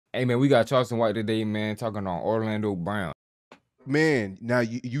Hey, man, we got Charleston White today, man, talking on Orlando Brown. Man, now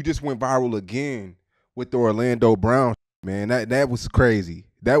you just went viral again with the Orlando Brown, man. That was crazy.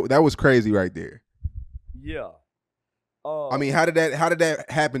 That was crazy right there. Yeah. I mean, how did that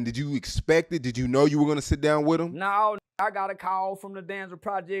happen? Did you expect it? Did you know you were gonna sit down with him? No, I got a call from the Dancer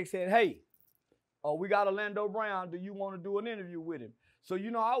Project, said, hey, we got Orlando Brown. Do you want to do an interview with him? So,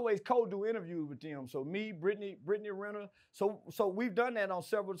 you know, I always co-do interviews with them. So me, Brittany Renner. So we've done that on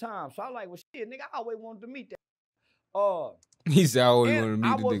several times. So I like, well, shit, nigga, I always wanted to meet that. He said I always wanted to meet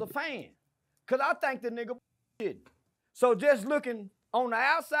I the was nigga. a fan. Because I think the nigga shit. So just looking on the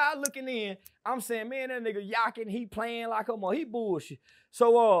outside, looking in, I'm saying, man, that nigga yakking, he playing like a he bullshit.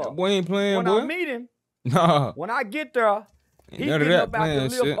 So that boy ain't playing, when boy. I meet him, nah. when I get there, he none of getting that up out the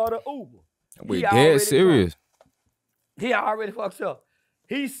lift shit. of the Uber. We dead serious. He already fucks up.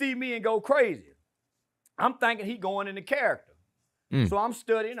 He see me and go crazy. I'm thinking he going into character. So I'm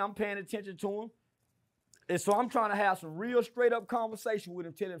studying, I'm paying attention to him. And so I'm trying to have some real straight up conversation with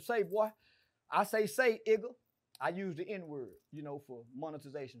him. Tell him, say, boy, I say, Igga. I use the N-word, you know, for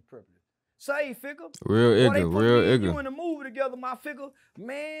monetization purposes. Say, figure. Real Igga, real Igga. You in the movie together, my figure.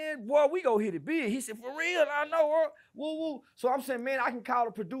 Man, boy, we go hit it big. He said, for real, I know. Woo, woo. So I'm saying, man, I can call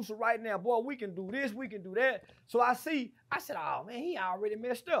the producer right now. Boy, we can do this, we can do that. So I said, oh, man, he already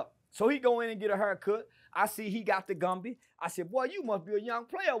messed up. So he go in and get a haircut. I see he got the Gumby. I said, boy, you must be a young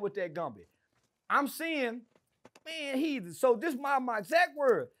player with that Gumby. I'm seeing, man, so this is my exact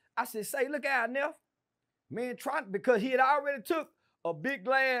word. I said, say, look out, Neff. Man, because he had already took a big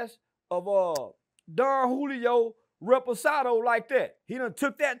glass of Don Julio Reposado like that. He done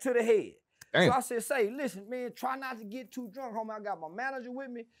took that to the head. Dang. So I said, say, listen, man, try not to get too drunk, homie. I got my manager with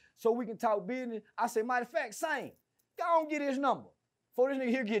me so we can talk business. I said, matter of fact, same. Go on get his number before this nigga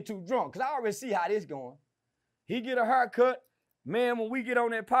here get too drunk, because I already see how this going. He get a haircut. Man, when we get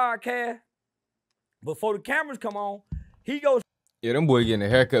on that podcast, before the cameras come on, he goes. Yeah, them boy getting a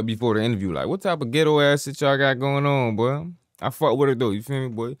haircut before the interview. Like, what type of ghetto ass shit y'all got going on, boy? I fuck with it though, you feel me,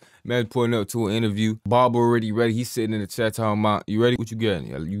 boy? Man pulling up to an interview. Bob already ready. He's sitting in the chat talking about, you ready? What you getting?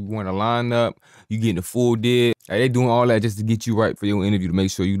 You want to line up? You getting the full dead? Hey, they doing all that just to get you right for your interview to make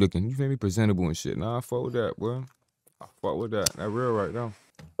sure you looking, you feel me, presentable and shit. Nah, I fuck with that, boy. I fuck with that. That real right now.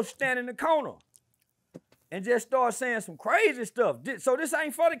 Stand in the corner and just start saying some crazy stuff. So this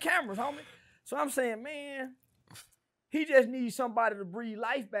ain't for the cameras, homie. So I'm saying, man, he just needs somebody to breathe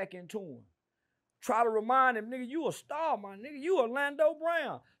life back into him. Try to remind him, nigga, you a star, my nigga. You Orlando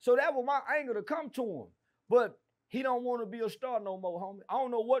Brown. So that was my angle to come to him. But he don't want to be a star no more, homie. I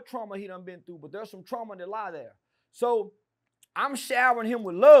don't know what trauma he done been through, but there's some trauma that lie there. So I'm showering him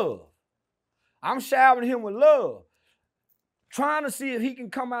with love. Trying to see if he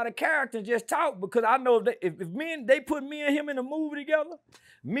can come out of character and just talk, because I know if they put me and him in a movie together,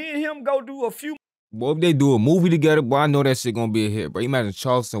 me and him go do a few. Boy, if they do a movie together, boy, I know that shit gonna be a hit, bro. Imagine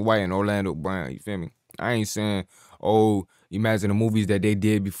Charleston White and Orlando Brown, you feel me? I ain't saying, oh, imagine the movies that they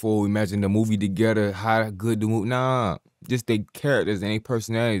did before, imagine the movie together, how good the movie, nah. Just their characters and their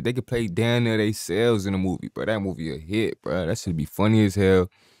personalities. They could play down there themselves in the movie, bro. That movie a hit, bro. That should be funny as hell.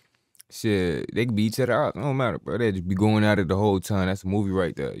 Shit, they could beat each other out. It don't matter, bro. They just be going at it the whole time. That's a movie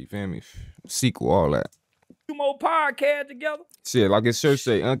right there, you feel me? Sequel, all that. Two more podcasts together. Shit, like his shirt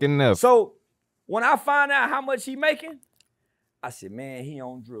say, Uncle Neff. So when I find out how much he making, I said, man, he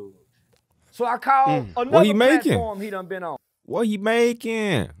on drugs. So I called another platform he done been on. What he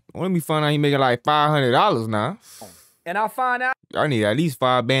making? Well, let me find out he making like $500 now. And I find out I need at least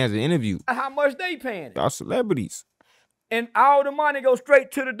 5 bands to interview. How much they paying? Y'all celebrities. And all the money goes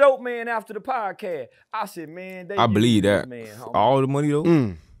straight to the dope man after the podcast. I said, man, I believe that. Man, all the money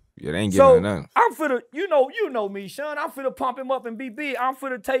though? Yeah, they ain't giving nothing. I'm finna, you know me, son. I'm finna pump him up and be big. I'm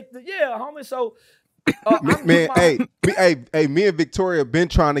finna take the, homie. So, man, hey, me and Victoria been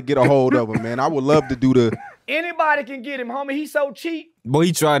trying to get a hold of him, man. I would love to do the. Anybody can get him, homie. He's so cheap. Boy,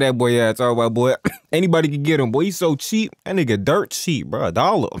 he tried that boy ass. Talk about boy. Anybody can get him. Boy, he's so cheap. That nigga dirt cheap, bro.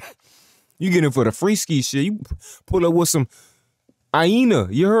 $1. You get him for the free ski shit. You pull up with some Aina.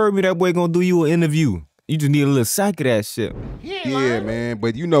 You heard me? That boy gonna do you an interview. You just need a little sack of that shit. Yeah, man.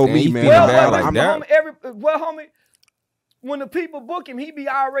 But you know me, man. Homie, when the people book him, he be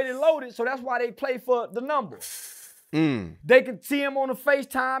already loaded. So that's why they play for the number. They can see him on the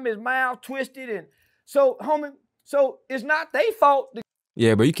FaceTime, his mouth twisted. And so, homie, so it's not their fault.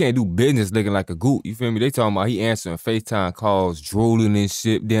 Yeah, but you can't do business looking like a goot. You feel me? They talking about he answering FaceTime calls, drooling and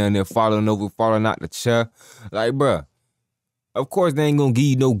shit down there, falling out the chair. Like, bruh, of course they ain't gonna give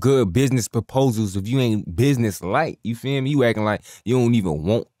you no good business proposals if you ain't business-like. You feel me? You acting like you don't even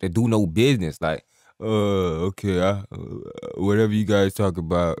want to do no business. Like, Okay, whatever you guys talk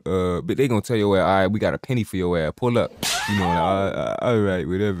about. But they gonna tell your ass, all right, we got a penny for your ass. Pull up. You know, all right,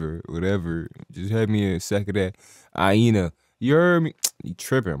 whatever. Just have me a sack of that hyena. You heard me? You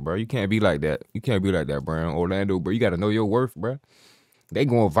tripping, bro. You can't be like that. You can't be like that, bro. Orlando, bro. You gotta know your worth, bro. They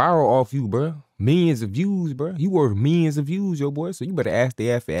going viral off you, bro. Millions of views, bro. You worth millions of views, yo boy. So you better ask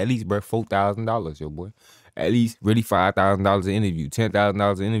the ass for at least, bro, $4,000, yo boy. At least really $5,000 an interview,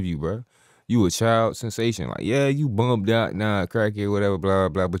 $10,000 an interview, bro. You a child sensation. Like, yeah, you bummed out, nah, crackhead, whatever, blah,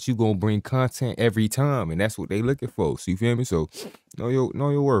 blah, but you gonna bring content every time, and that's what they looking for. So you feel me? So know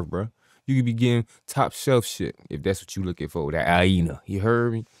your worth, bro. You could be getting top shelf shit if that's what you looking for. That hyena. You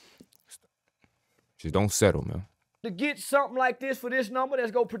heard me? Just don't settle, man. To get something like this for this number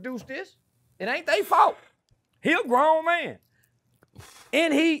that's gonna produce this, it ain't they fault. He a grown man.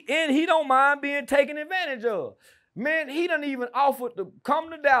 And he don't mind being taken advantage of. Man, he done even offered to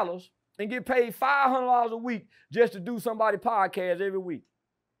come to Dallas and get paid $500 a week just to do somebody podcast every week.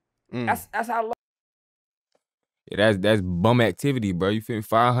 That's how low. Yeah, that's bum activity, bro. You feel me?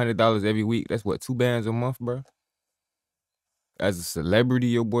 $500 every week. That's what, 2 bands a month, bro? As a celebrity,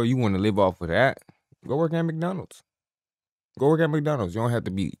 yo boy, you want to live off of that? Go work at McDonald's. Go work at McDonald's. You don't have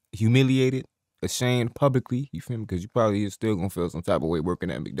to be humiliated, ashamed publicly. You feel me? Because you probably still gonna feel some type of way working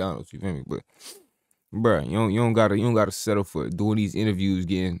at McDonald's. You feel me? But, bro, you don't gotta settle for doing these interviews,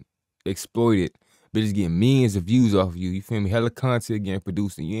 getting exploited, bitches getting millions of views off of you. You feel me? Hella content getting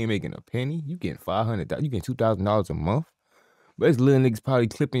produced, and you ain't making a penny. You getting $500. You getting $2,000 a month. But it's little niggas probably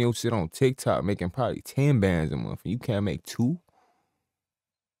clipping your shit on TikTok, making probably 10 bands a month, and you can't make 2.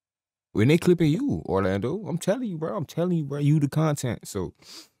 When they clipping you, Orlando, I'm telling you, bro. You the content. So,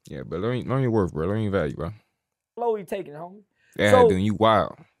 yeah, but learn your worth, bro. Learn your value, bro. Low he taking, homie. Yeah, So- then you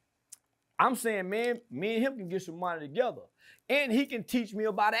wild. I'm saying, man, me and him can get some money together. And he can teach me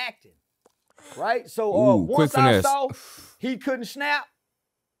about acting. Right? So Ooh, once quick I finesse. saw he couldn't snap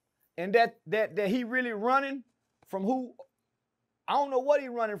and that he really running from who, I don't know what he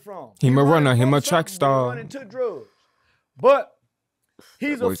running from. He a runner, running him from a track something, but he star. running to drugs. But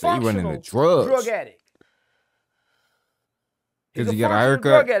he's That boy a say he running functional to drugs. drug addict. He's 'Cause a he got a functional haircut?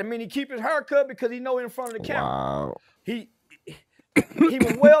 drug addict. I mean, he keep his haircut because he know in front of the camera. Wow. He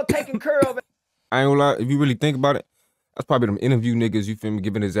was well taken care of. I ain't gonna lie, if you really think about it, that's probably them interview niggas, you feel me,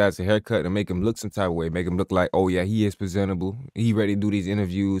 giving his ass a haircut and make him look some type of way, make him look like, oh yeah, he is presentable, he ready to do these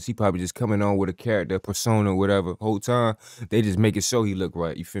interviews, he probably just coming on with a character, persona, whatever. Whole time, they just make it show he look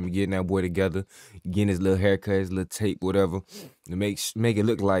right, you feel me, getting that boy together, getting his little haircut, his little tape, whatever, to make it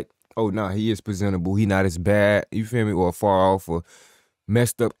look like, oh nah, he is presentable, he not as bad, you feel me, or far off, or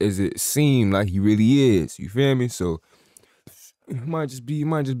messed up as it seemed like he really is, you feel me, so it might just be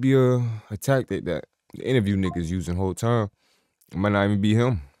a tactic that the interview niggas using whole time. It might not even be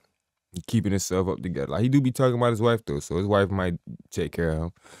him. He keeping himself up together. Like he do be talking about his wife though, so his wife might take care of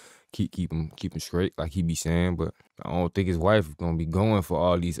him, keep him straight, like he be saying. But I don't think his wife is gonna be going for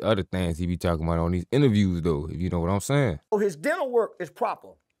all these other things he be talking about on these interviews though. If you know what I'm saying. His dental work is proper,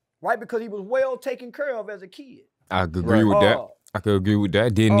 right? Because he was well taken care of as a kid. I could agree with that. I could agree with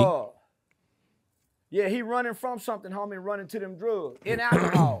that, didn't he? Yeah, he running from something, homie, running to them drugs and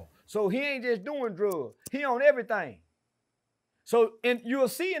alcohol. So he ain't just doing drugs. He on everything. So you'll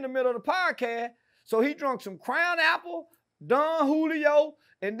see in the middle of the podcast, so he drunk some Crown Apple, Don Julio,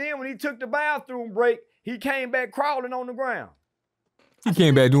 and then when he took the bathroom break, he came back crawling on the ground. He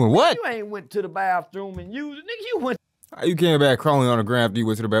came back doing what? You ain't went to the bathroom and used it. Nigga, you went. You came back crawling on the ground after you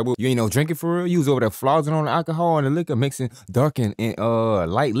went to the bathroom. You ain't no drinking for real. You was over there flogging on the alcohol and the liquor, mixing dark and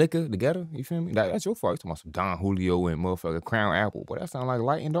light liquor together. You feel me? That's your fault. You talking about some Don Julio and motherfucking Crown Apple. Boy, that sound like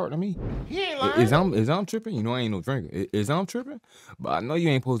light and dark to me. He ain't lying. Is I'm tripping? You know I ain't no drinker. Is I'm tripping? But I know you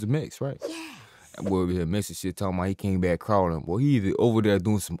ain't supposed to mix, right? Yeah. That boy over here mixing shit talking about he came back crawling. Boy, he either over there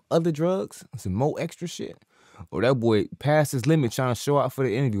doing some other drugs, some more extra shit. Or that boy passed his limit trying to show out for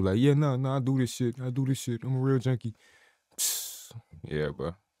the interview. Like, yeah, no, I do this shit. I'm a real junkie. Yeah,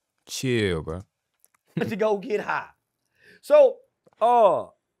 bro. Chill, bro. To go get high. So,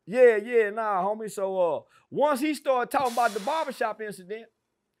 homie. So, once he started talking about the barbershop incident,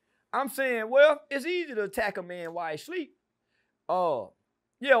 I'm saying, well, it's easy to attack a man while he sleep.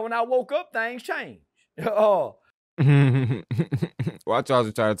 When I woke up, things changed. Watch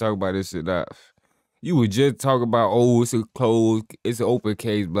y'all try to talk about this shit now. You would just talk about, oh, it's a closed, it's an open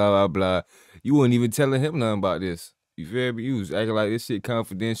case, blah, blah, blah. You wasn't even telling him nothing about this. You feel me? You was acting like this shit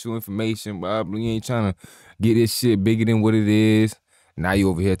confidential information, blah, blah. You ain't trying to get this shit bigger than what it is. Now you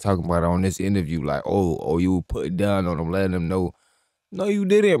over here talking about it on this interview like, oh, you put it down on them, letting them know. No, you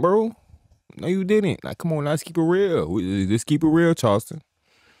didn't, bro. No, you didn't. Like, come on, let's keep it real. Let's keep it real, Charleston.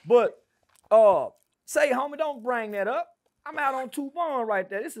 But Say, homie, don't bring that up. I'm out on 2-1 right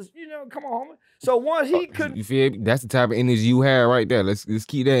there. This is, you know, come on, homie. So once he couldn't. You feel me? That's the type of energy you have right there. Let's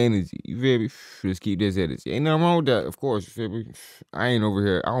keep that energy. You feel me? Let's keep this energy. Ain't nothing wrong with that, of course. You feel me? I ain't over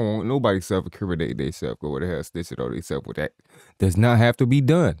here. I don't want nobody self-incriminate themselves. Go where the hell stitch it on themselves with that. Does not have to be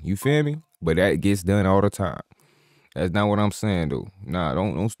done. You feel me? But that gets done all the time. That's not what I'm saying, though. Nah,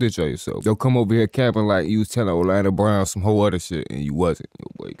 don't stitch on yourself. Don't come over here capping like you was telling Orlando Brown some whole other shit and you wasn't, yo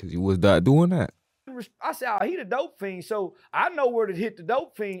boy, because you was not doing that. I said, oh, he the dope fiend, so I know where to hit the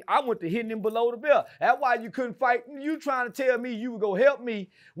dope fiend. I went to hitting him below the belt. That's why you couldn't fight. You trying to tell me you would go help me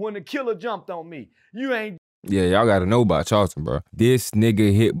when the killer jumped on me. You ain't. Yeah, y'all gotta know about Charleston, bro. This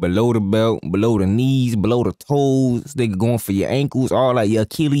nigga hit below the belt, below the knees, below the toes. This nigga going for your ankles, all like your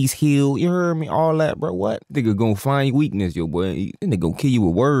Achilles heel. You heard me? All that, bro. What? Nigga gonna find your weakness, yo, boy. This nigga gonna kill you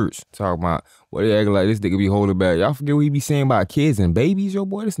with words. Talking about what they acting like this nigga be holding back. Y'all forget what he be saying about kids and babies, yo,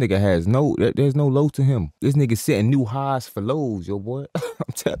 boy. This nigga has there's no low to him. This nigga setting new highs for lows, yo, boy.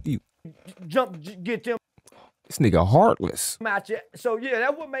 I'm telling you. Jump, get them. This nigga heartless. So yeah,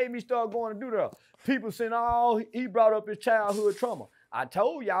 that's what made me start going to do that. People saying, oh, he brought up his childhood trauma. I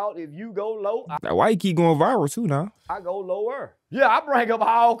told y'all, if you go low, Now, why you keep going viral too now? I go lower. Yeah, I bring up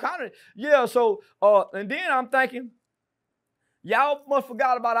all kind of, yeah, so, and then I'm thinking, y'all must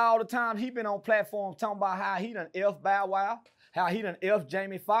forgot about all the time he been on platforms talking about how he done F Bow Wow, how he done F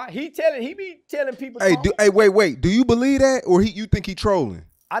Jamie Foxx. He be telling people. Hey, wait. Do you believe that, or you think he trolling?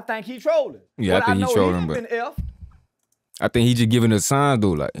 I think he trolling. Yeah, I think he trolling, but I think he just giving a sign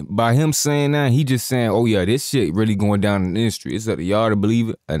though. Like by him saying that, he just saying, "Oh yeah, this shit really going down in the industry. It's up to y'all to believe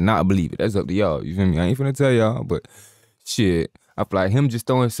it or not believe it. That's up to y'all." You feel me? I ain't finna tell y'all, but shit, I feel like him just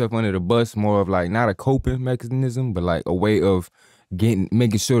throwing himself under the bus, more of like not a coping mechanism, but like a way of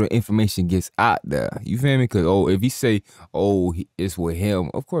making sure the information gets out there. You feel me? Cause if he say, it's with him,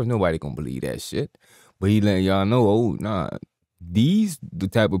 of course nobody gonna believe that shit. But he letting y'all know, nah. These the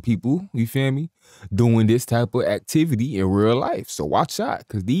type of people, you feel me, doing this type of activity in real life. So watch out,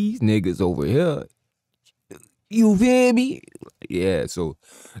 cause these niggas over here, you feel me? Yeah, so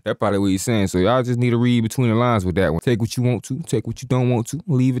that's probably what he's saying. So y'all just need to read between the lines with that one. Take what you want to, take what you don't want to,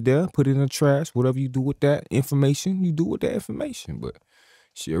 leave it there, put it in the trash. Whatever you do with that information, you do with that information. But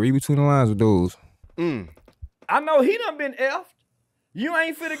shit, read between the lines with those. I know he done been effed. You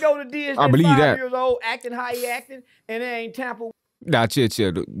ain't finna go to Disney I believe 5 that. years old acting how he acting, and it ain't tamper. Nah, chill.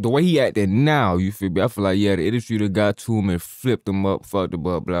 The way he acting now, you feel me? I feel like, yeah, the industry that got to him and flipped him up, fucked him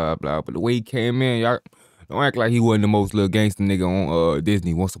up, blah, blah. But the way he came in, y'all don't act like he wasn't the most little gangster nigga on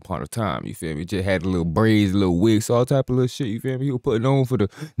Disney once upon a time, you feel me? Just had a little braids, little wigs, all type of little shit, you feel me? He was putting on for the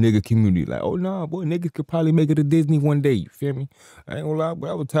nigga community. Like, oh, nah, boy, niggas could probably make it to Disney one day, you feel me? I ain't gonna lie,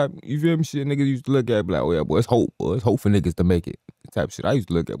 but I was type, you feel me? Shit, niggas used to look at, like, oh, yeah, boy, it's hope, boy. It's hope for niggas to make it. Type of shit I used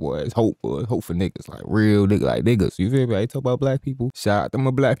to look at, boy, it's hope, boy. It's hope for niggas, like real niggas, like niggas. You feel me? I ain't talk about black people. Shout out to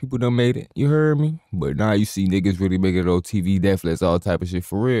my black people done made it. You heard me? But now you see niggas really making it on TV, Netflix, all type of shit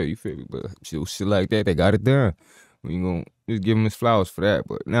for real. You feel me? But shit like that, they got it done. We gonna just give him his flowers for that.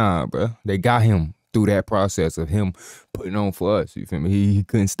 But nah, bro, they got him through that process of him putting on for us. You feel me? He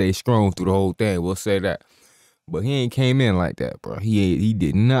couldn't stay strong through the whole thing. We'll say that. But he ain't came in like that, bro. He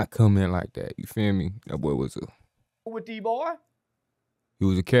did not come in like that. You feel me? That boy was with D-boy. He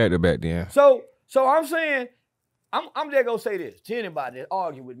was a character back then. So I'm saying, I'm just gonna say this to anybody that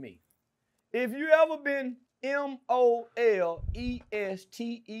argue with me. If you ever been molested,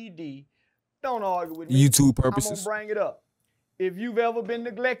 don't argue with me. YouTube purposes. I'm gonna bring it up. If you've ever been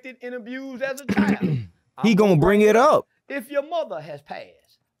neglected and abused as a child, he gonna bring it up. If your mother has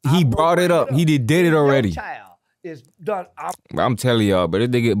passed, he brought it up. He did it already. Your child is done. I'm telling y'all, but this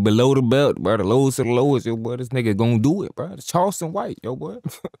nigga below the belt, bro, the lowest of the lowest, yo, boy, this nigga gonna do it, bro. It's Charleston White, yo, boy.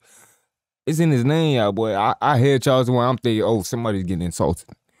 It's in his name, y'all, boy. I hear Charleston White, I'm thinking, oh, somebody's getting insulted.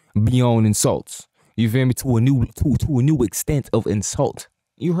 Beyond insults. You feel me? To a new extent of insult.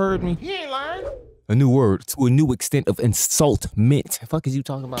 You heard me? He ain't lying. A new word. To a new extent of insultment. The fuck is you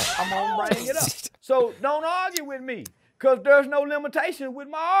talking about? I'm gonna bring it up. So don't argue with me, because there's no limitation with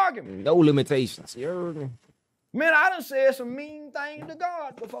my argument. No limitations. You heard me? Man, I done said some mean things to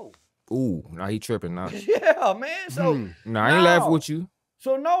God before. Ooh, now he tripping now. Yeah, man. So nah, I ain't laughing with you.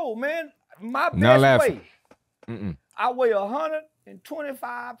 So no, man. My best weight. I weigh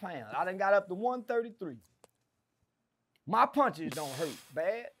 125 pounds. I done got up to 133. My punches don't hurt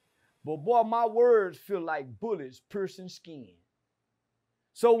bad, but boy, my words feel like bullets piercing skin.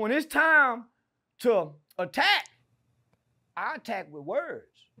 So when it's time to attack, I attack with words.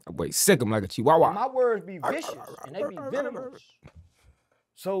 Wait, sick him like a chihuahua. And my words be vicious and they be venomous.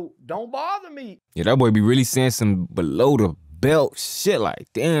 So don't bother me. Yeah, that boy be really saying some below the belt, shit like,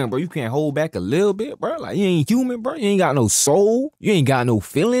 damn, bro, you can't hold back a little bit, bro. Like, you ain't human, bro. You ain't got no soul. You ain't got no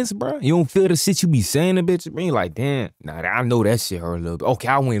feelings, bro. You don't feel the shit you be saying to bitches, bro. You like, damn, nah, I know that shit hurt a little bit. Okay,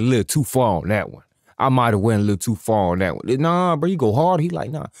 I went a little too far on that one. I might have went a little too far on that one. Nah, bro, you go hard. He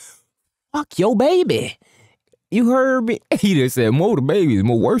like, nah, fuck your baby. You heard me? He just said more to babies,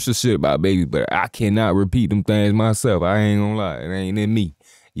 more worse shit about babies, but I cannot repeat them things myself. I ain't gonna lie. It ain't in me.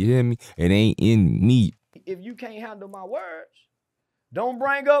 You hear me? It ain't in me. If you can't handle my words, don't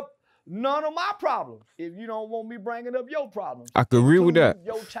bring up none of my problems. If you don't want me bringing up your problems. I could agree with that.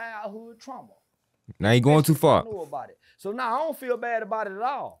 Your childhood trauma. Now you going too far. I know about it. So now I don't feel bad about it at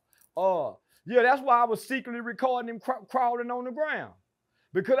all. Yeah, that's why I was secretly recording him crawling on the ground.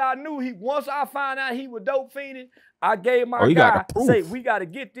 Because I knew once I found out he was dope fiending, I gave my guy, say, we got to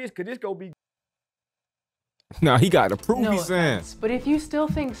get this, because this going to be. Nah, he got to prove no he's saying. offense, but if you still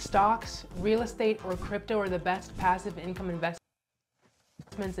think stocks, real estate, or crypto are the best passive income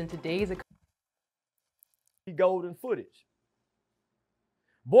investments in today's economy. Golden footage.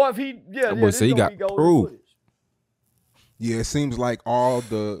 Boy, if he, boy say he got proof. Yeah, it seems like all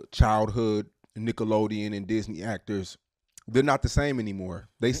the childhood Nickelodeon and Disney actors, they're not the same anymore.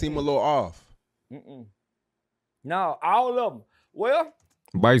 They seem a little off. No, all of them. Well,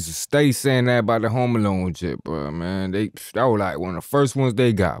 I used to stay saying that about the Home Alone shit, bro, man. That was like one of the first ones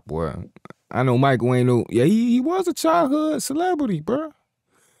they got, boy. I know Michael ain't no, yeah, he was a childhood celebrity, bro.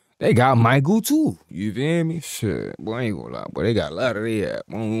 They got Michael too. You feel me? Shit, boy, I ain't gonna lie, boy. They got a lot of that.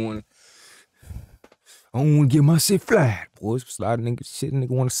 I don't want to get my shit flat, boys. There's a lot of shit nigga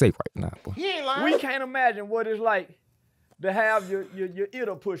want to say right now, boy. He ain't lying. We can't imagine what it's like to have your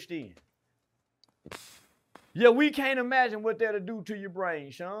ear pushed in. Yeah, we can't imagine what that'll do to your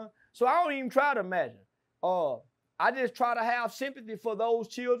brain, Sean. So I don't even try to imagine. I just try to have sympathy for those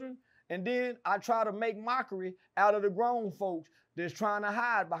children, and then I try to make mockery out of the grown folks that's trying to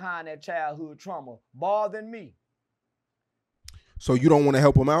hide behind that childhood trauma more than me. So you don't want to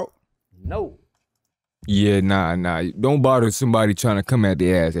help them out? No. Yeah, nah. Don't bother somebody trying to come at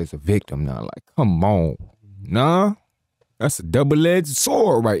their ass as a victim now. Like, come on. Nah. That's a double-edged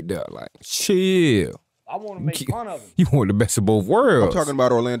sword right there. Like, chill. I want to make fun of him. You want the best of both worlds. I'm talking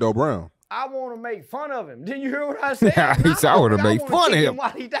about Orlando Brown. I want to make fun of him. Didn't you hear what I said? I want to make fun of him.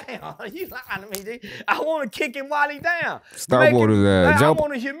 While he down. You lying to me, G. I want to kick him while he down. Star Wars I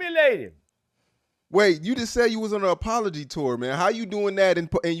want to humiliate him. Wait, you just said you was on an apology tour, man. How you doing that and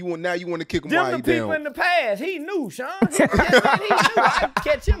now you want to kick him while he down? Them the people in the past. He knew, Sean. He knew. I'd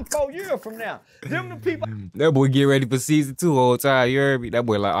catch him 4 years from now. Them the people. That boy get ready for season 2 all the time. You heard me? That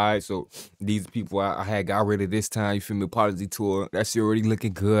boy like, all right, so these people I had got rid of this time. You feel me? Apology tour. That shit already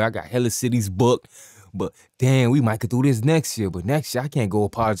looking good. I got hella cities booked. But damn, we might could do this next year. But next year, I can't go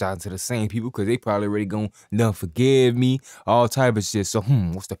apologize to the same people because they probably already gonna forgive me. All type of shit. So,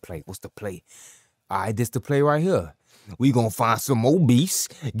 what's the play? What's the play? All right, this the play right here. We gonna find some more beefs,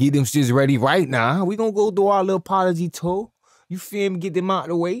 get them shits ready right now. We gonna go do our little apology tour. You feel me? Get them out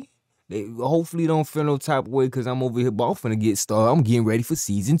of the way. They hopefully don't feel no type of way because I'm over here, but I'm finna get started. I'm getting ready for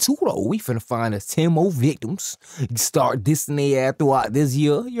season 2 though. We finna find us 10 more victims. Start dissing their ass throughout this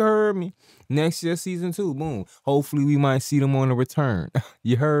year. You heard me? Next year, season 2, boom. Hopefully we might see them on the return.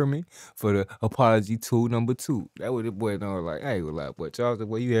 You heard me? For the apology tour number 2. That what the boy know like, hey, what like, boy, Charles,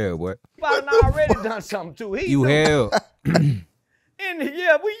 boy, you hell, boy. Well, I already done something too. You hell. And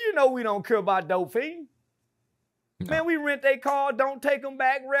yeah, you know we don't care about dope fiend. No. Man, we rent their car, don't take them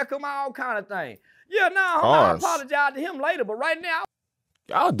back, wreck them, all kind of thing. Yeah, I apologize to him later, but right now.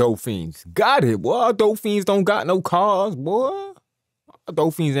 Y'all dope fiends got it, boy. Our dope fiends don't got no cars, boy. Our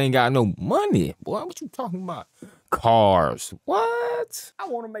dope fiends ain't got no money, boy. What you talking about? Cars. What? I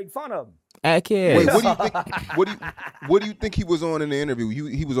want to make fun of him. Wait, what do you think? What do you think he was on in the interview?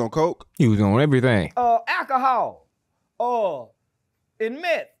 He was on coke? He was on everything. Alcohol. And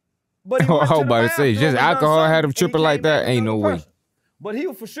meth. But I was about to say, just alcohol had him tripping like that? Ain't no way. But he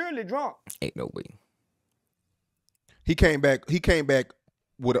was for surely drunk. Ain't no way. He came back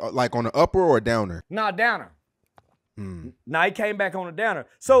with like on the upper or a downer? Nah, downer. Nah, he came back on a downer.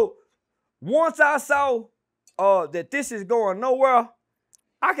 So once I saw that this is going nowhere,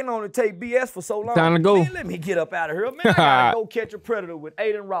 I can only take BS for so long. Time to go. Man, let me get up out of here. Man, I gotta go catch a predator with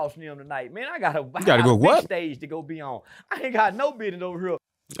Aiden Ross and them tonight. Man, I gotta go what? Stage to go be on. I ain't got no business over here.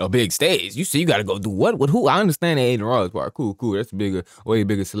 A big stage. You see, you gotta go do what? With who? I understand the Aiden Ross part. Cool. That's a way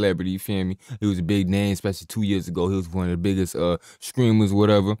bigger celebrity. You feel me? He was a big name, especially 2 years ago. He was one of the biggest screamers,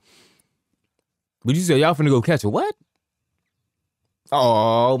 whatever. But you said y'all finna go catch a what?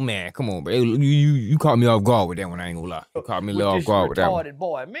 Oh man, come on, bro. You caught me off guard with that one. I ain't gonna lie. You caught me a little off guard with that one. Retarded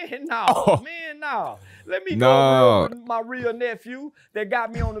boy, man, no, Oh. man, no. Let me No. go over with my real nephew that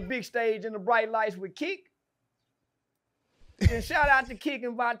got me on the big stage in the bright lights with Kick. And shout out to Kick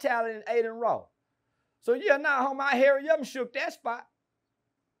and Vitality and Aiden Raw. So yeah, nah, homie, I Harry up and shook that spot.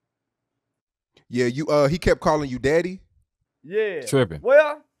 Yeah, he kept calling you daddy. Yeah. Tripping.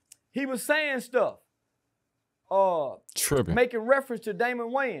 Well, he was saying stuff. Tripping. Making reference to Damon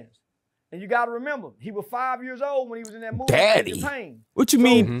Wayans. And you gotta remember, he was 5 years old when he was in that movie. Daddy. Pain. What you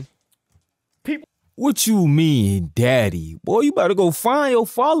mean? People. What you mean, daddy? Boy, you better go find your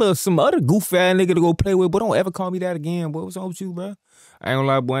father or some other goof ass nigga to go play with. Boy, don't ever call me that again, boy. What's wrong with you, bro? I ain't gonna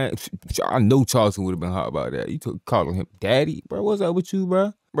lie, boy. I know Charleston would have been hot about that. You took calling him daddy, bro. What's up with you,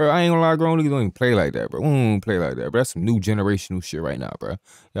 bro? Bro, I ain't gonna lie, grown niggas don't even play like that, bro. We don't play like that, bro. That's some new generational shit right now, bro.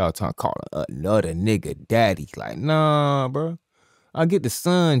 Y'all talking calling another nigga daddy. Like, nah, bro. I get the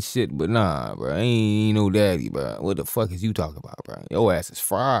son shit, but nah, bro. I ain't no daddy, bro. What the fuck is you talking about, bro? Your ass is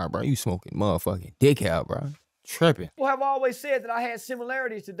fried, bro. You smoking motherfucking dick out, bro. Tripping. People have always said that I had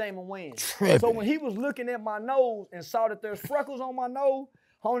similarities to Damon Wayans. Tripping. So when he was looking at my nose and saw that there's freckles on my nose,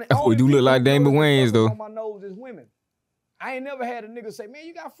 we do look like Damon Wayans, though. On my nose is women. I ain't never had a nigga say, man,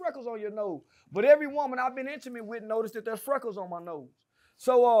 you got freckles on your nose. But every woman I've been intimate with noticed that there's freckles on my nose.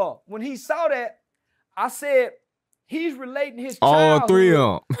 So when he saw that, I said, he's relating his childhood. All three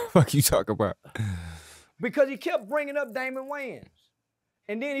of them. Fuck you talking about? Because he kept bringing up Damon Wayans.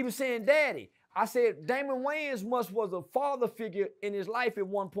 And then he was saying daddy. I said Damon Wayans was a father figure in his life at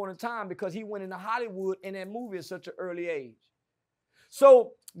one point in time because he went into Hollywood in that movie at such an early age.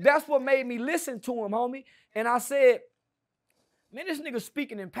 So that's what made me listen to him, homie. And I said, man, this nigga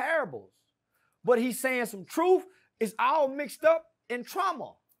speaking in parables. But he's saying some truth. It's all mixed up in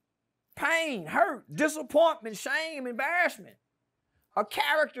trauma. Pain, hurt, disappointment, shame, embarrassment. A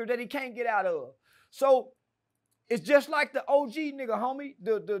character that he can't get out of. So it's just like the OG nigga, homie,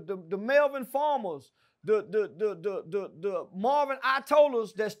 the Melvin Farmers, the Marvin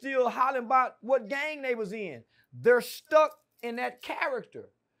Itolas that still hollering about what gang they was in. They're stuck in that character.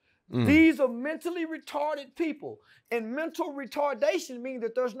 These are mentally retarded people. And mental retardation means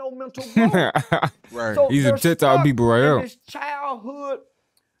that there's no mental growth. Right. So These are TikTok people right here. This childhood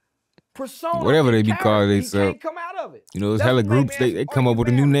persona. Whatever they be called themselves. Can't come out of it. You know, those hella groups, they come up with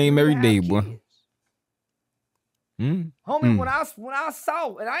a new name every day, boy. Homie, when I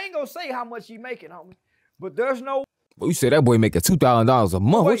saw, and I ain't gonna say how much he making, homie, but there's no. Well, you said that boy making $2,000 a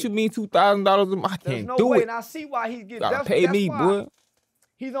month. Wait. What you mean $2,000 a month? I There's can't no do way, it. and I see why he's getting. Gotta pay me, boy.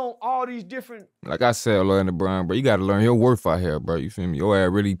 He's on all these different. Like I said, Orlando Brown, bro, you gotta learn your worth out here, bro. You feel me? Your ass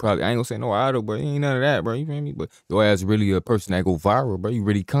really probably, I ain't gonna say no idol, bro. You ain't none of that, bro. You feel me? But your ass really a person that go viral, bro. You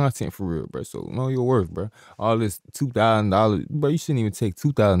really content for real, bro. So know your worth, bro. All this $2,000, bro. You shouldn't even take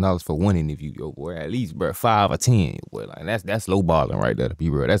 $2,000 for one interview, yo, boy. At least, bro, 5 or 10, boy. Like that's low balling right there. To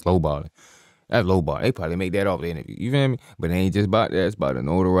be real, that's low balling. That's low ball. They probably make that off the interview. You feel me? But it ain't just about that. It's about the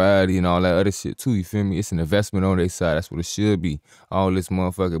notoriety and all that other shit too. You feel me? It's an investment on their side. That's what it should be. All this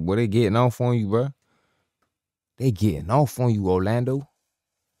motherfucker. Boy, they getting off on you, bro. They getting off on you, Orlando.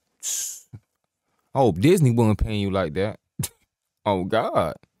 I hope Disney wasn't paying you like that. Oh,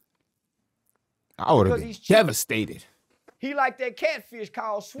 God. I would have been devastated. He like that catfish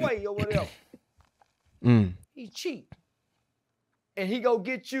called Sway or whatever. He's cheap. And he go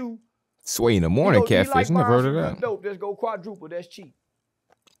get you. Sway in the morning catfish. Never heard of that. Dope. Let's go quadruple. That's cheap.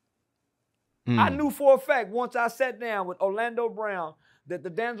 I knew for a fact once I sat down with Orlando Brown that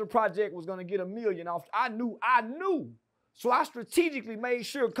the Danza Project was gonna get $1 million off. I knew. So I strategically made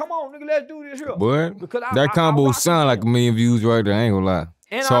sure, come on, nigga, let's do this here. But that combo sound like 1 million views right there. I ain't gonna lie.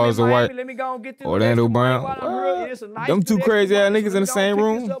 And Charleston White, let me go and get this Orlando Brown. Nice them two crazy ass niggas in the same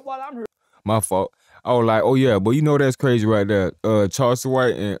room. My fault. I was like, oh yeah, but you know that's crazy right there. Charleston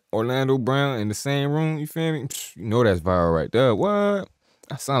White and Orlando Brown in the same room, you feel me? You know that's viral right there. What?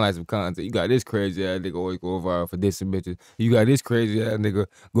 I sound like some content. You got this crazy ass nigga always going viral for dissing bitches. You got this crazy ass nigga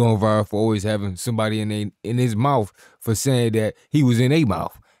going viral for always having somebody in his mouth for saying that he was in their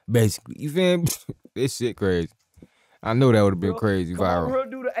mouth, basically. You feel me? This shit crazy. I know that would have been crazy viral. Come on,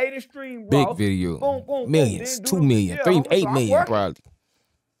 do the 80 stream, bro. bro. Big video. Boom, boom, millions, boom. 2 million, 3, 8 million probably.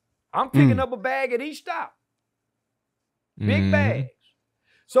 I'm picking up a bag at each stop. Big bags.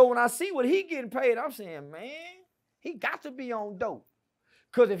 So when I see what he getting paid, I'm saying, man, he got to be on dope.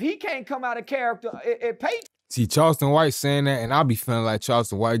 Because if he can't come out of character, it pays. See, Charleston White saying that, and I'll be feeling like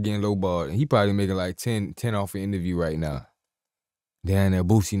Charleston White getting lowballed. And he probably making like 10 off an interview right now. Down there,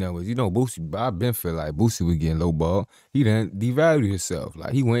 Boosie numbers. You know, Boosie, I've been feeling like Boosie was getting lowballed. He done devalued himself.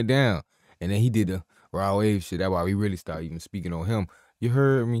 Like, he went down. And then he did the raw wave shit. That's why we really started even speaking on him. You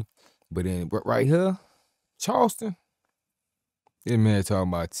heard me? But then right here, Charleston, this man talking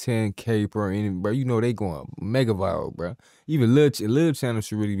about 10K per interview, bro. You know they going mega viral, bro. Even little channel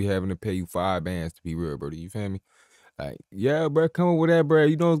should really be having to pay you 5 bands to be real, bro. You feel me? Like, yeah, bro, come up with that, bro.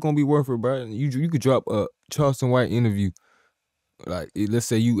 You know it's gonna be worth it, bro. You could drop a Charleston White interview. Like, let's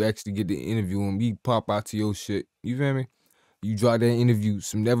say you actually get the interview and we pop out to your shit. You feel me? You drop that interview,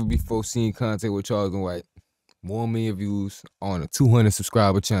 some never before seen content with Charleston White. 1 million views on a 200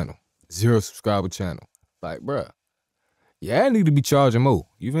 subscriber channel. 0 subscriber channel. Like, bruh, yeah, I need to be charging more.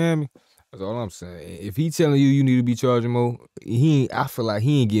 You feel me? That's all I'm saying. If he telling you need to be charging more, I feel like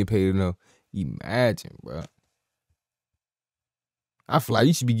he ain't getting paid enough. Imagine, bruh. I feel like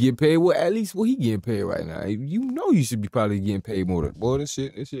you should be getting paid at least what he getting paid right now. You know you should be probably getting paid more than, boy, this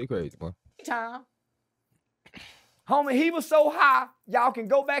shit crazy, boy. Time. Homie, he was so high, y'all can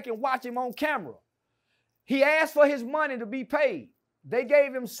go back and watch him on camera. He asked for his money to be paid. They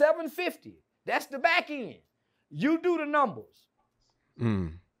gave him $750. That's the back end. You do the numbers.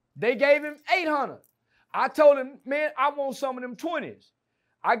 They gave him $800. I told him, man, I want some of them 20s.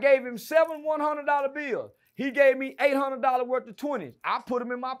 I gave him 7 $100 bills. He gave me $800 worth of 20s. I put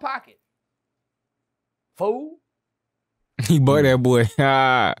them in my pocket. Fool. He bought that boy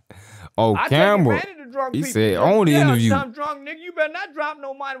on camera. He said on the interview. I'm drunk, nigga. You better not drop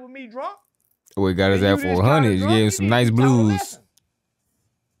no money with me drunk. Oh, he got his ass for 100. You gave him some nice blues.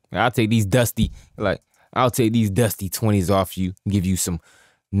 I'll take these dusty 20s off you. Give you some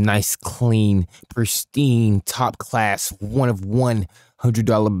nice, clean, pristine, top class, one of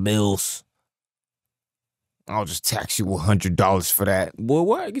 $100 bills. I'll just tax you $100 for that. Boy,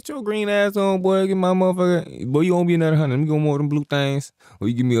 what? Get your green ass on, boy. Get my motherfucker. Boy, you won't be another 100. Let me go more of them blue things. Or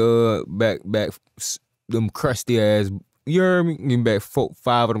you give me back them crusty ass. You heard me? Give me back 5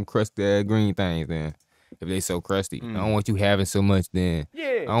 of them crusty ass green things then. If they so crusty. I don't want you having so much then.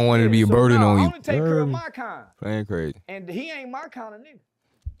 Yeah. I don't want it to be a burden on you. I want to take care of my kind. Playing crazy. And he ain't my kind of nigga.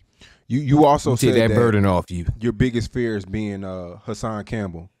 You also said that burden off you. Your biggest fear is being Hassan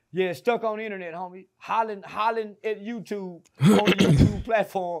Campbell. Yeah, stuck on the internet, homie. Hollering at YouTube on the YouTube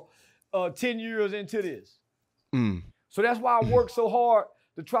platform 10 years into this. So that's why I work so hard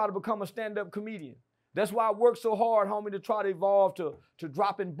to try to become a stand-up comedian. That's why I work so hard, homie, to try to evolve to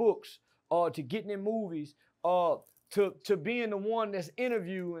dropping books, to getting in movies, to being the one that's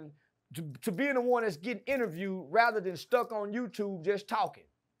interviewing, to being the one that's getting interviewed rather than stuck on YouTube just talking.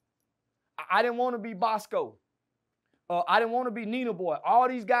 I didn't want to be Bosco. I didn't want to be Nina Boy. All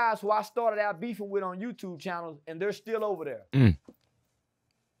these guys who I started out beefing with on YouTube channels, and they're still over there.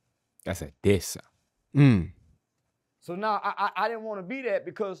 That's a diss. So now I didn't want to be that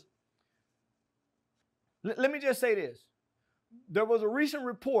because, let me just say this. There was a recent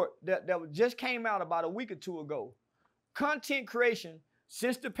report that just came out about a week or two ago. Content creation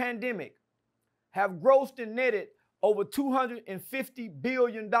since the pandemic have grossed and netted over $250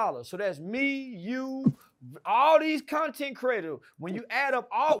 billion. So that's me, you, all these content creators. When you add up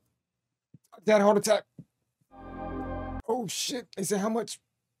all... That heart attack. Oh, shit. They said how much?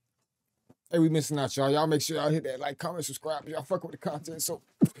 Hey, we missing out, y'all. Y'all make sure y'all hit that like, comment, subscribe. Y'all fuck with the content so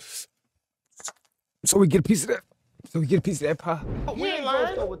we get a piece of that. So we get a piece of that pie. We ain't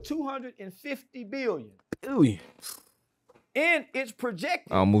grossed over $250 billion. And it's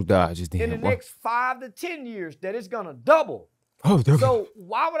projected I almost died just then. in the next 5 to 10 years that it's gonna double. Oh, so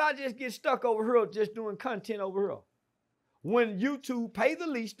why would I just get stuck over here just doing content over here? When YouTube pay the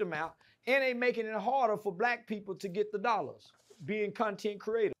least amount and they making it harder for black people to get the dollars being content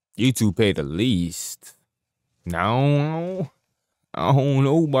creators. YouTube pay the least. No, I don't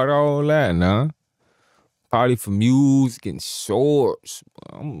know about all that, nah. Probably for music and shorts.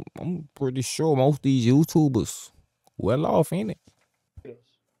 I'm pretty sure most of these YouTubers well off, ain't it?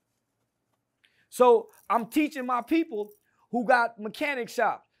 So I'm teaching my people who got mechanic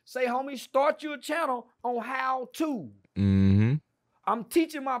shops. Say, homie, start your channel on how to. I'm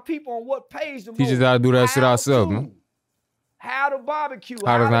teaching my people on what pays the most. Teach us how to do that shit ourselves, man. How to barbecue.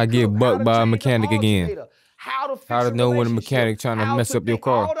 How to not get bucked by a mechanic again. How to fix how to know when a mechanic trying to mess up your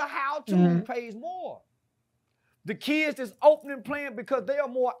car. All the how-to pays more. The kids that's opening playing because they are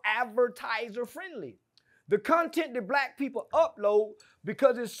more advertiser friendly. The content that black people upload,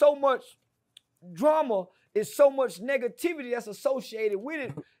 because it's so much drama, it's so much negativity that's associated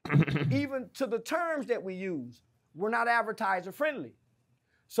with it, even to the terms that we use, we're not advertiser friendly.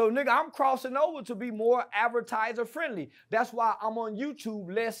 So nigga, I'm crossing over to be more advertiser friendly. That's why I'm on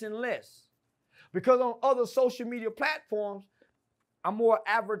YouTube less and less. Because on other social media platforms, I'm more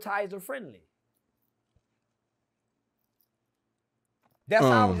advertiser friendly. That's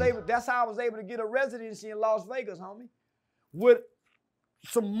how I was able to get a residency in Las Vegas, homie. With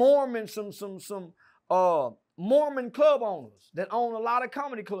some Mormon, Mormon club owners that own a lot of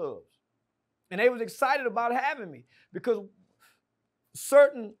comedy clubs. And they was excited about having me because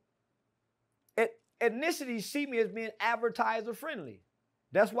certain ethnicities see me as being advertiser friendly.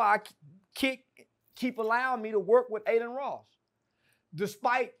 That's why I keep allowing me to work with Adin Ross,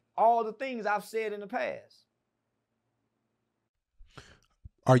 despite all the things I've said in the past.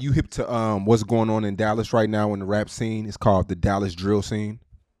 Are you hip to what's going on in Dallas right now in the rap scene? It's called the Dallas drill scene.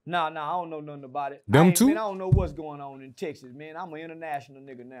 Nah, I don't know nothing about it. Them too? Man, I don't know what's going on in Texas, man. I'm an international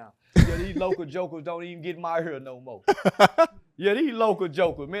nigga now. Yeah, these local jokers don't even get my hair no more. Yeah, these local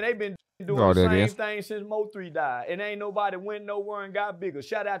jokers, man, they been doing the same thing since Mo 3 died. And ain't nobody went nowhere and got bigger.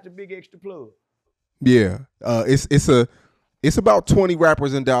 Shout out to Big Extra Plug. Yeah, it's about 20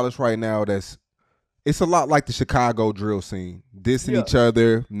 rappers in Dallas right now. It's a lot like the Chicago drill scene, dissing each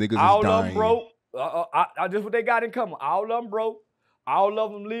other. Niggas all is dying. All of them broke. That's what they got in common. All of them broke. All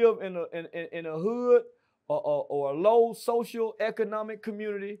of them live in a hood or a low social economic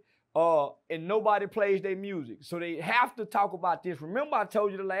community, and nobody plays their music. So they have to talk about this. Remember, I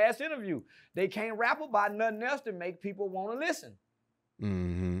told you the last interview, they can't rap about nothing else to make people want to listen.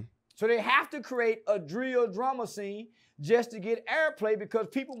 Mm-hmm. So they have to create a drill drama scene just to get airplay because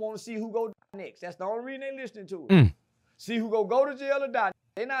people want to see who go next. That's the only reason they listening to it. See who go to jail or die.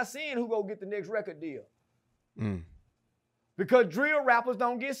 They're not seeing who go get the next record deal. Because drill rappers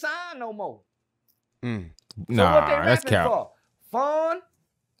don't get signed no more. So what they that's rapping cap. for? Fun?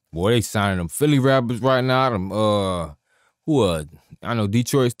 Boy, they signing them Philly rappers right now. Them I know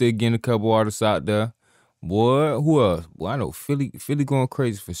Detroit still getting a couple artists out there. Boy, who else? Boy, I know Philly going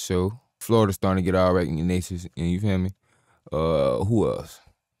crazy for sure. Florida starting to get all right in the nations, and you feel me? Who else?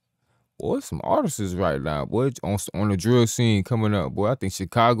 Boy, some artists right now, boy, on the drill scene coming up. Boy, I think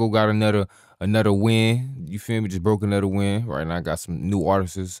Chicago got another win. You feel me? Just broke another win. Right now, got some new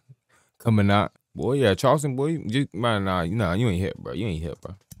artists coming out. Boy, yeah, Charleston, boy, you ain't hip, bro. You ain't hip,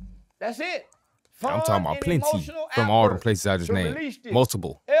 bro. That's it. Fun I'm talking about plenty from all the places I just named.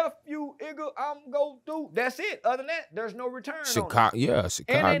 Multiple. F you, Igga, I'm go through. That's it. Other than that, there's no return. Chicago, yeah,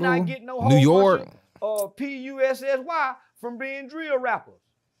 Chicago. And they not getting no whole New York. PUSSY from being drill rappers.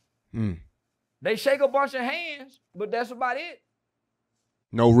 They shake a bunch of hands, but that's about it.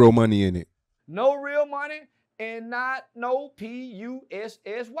 No real money in it. No real money and not no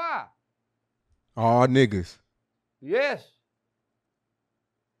PUSSY. All niggas. Yes.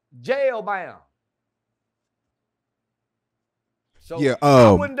 Jail bound. So yeah,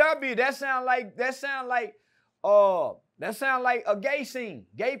 how wouldn't that be? That sound like a gay scene,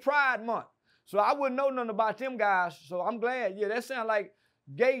 gay pride month. So I wouldn't know nothing about them guys. So I'm glad. Yeah, that sound like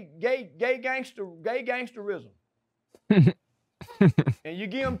gay gangsterism. And you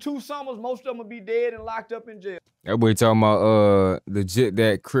give them 2 summers, most of them will be dead and locked up in jail. That boy talking about legit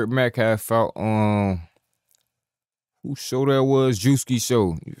that Crip Mac had fought on who show that was? Juicy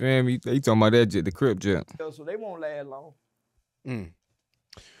show. You feel me? They talking about that jet, the Crip jet. So they won't last long.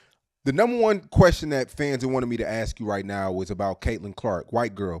 The number one question that fans wanted me to ask you right now was about Caitlin Clark,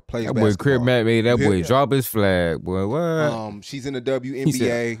 white girl, plays that basketball. Boy Crip Mac made that boy drop his flag, boy. What? She's in the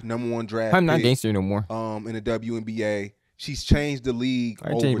WNBA, number 1 draft. I'm not pick, gangster no more. In the WNBA. She's changed the league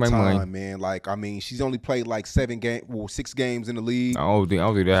over time, man. Like, I mean, she's only played like 6 games in the league. I don't think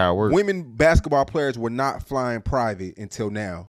that's how it works. Women basketball players were not flying private until now.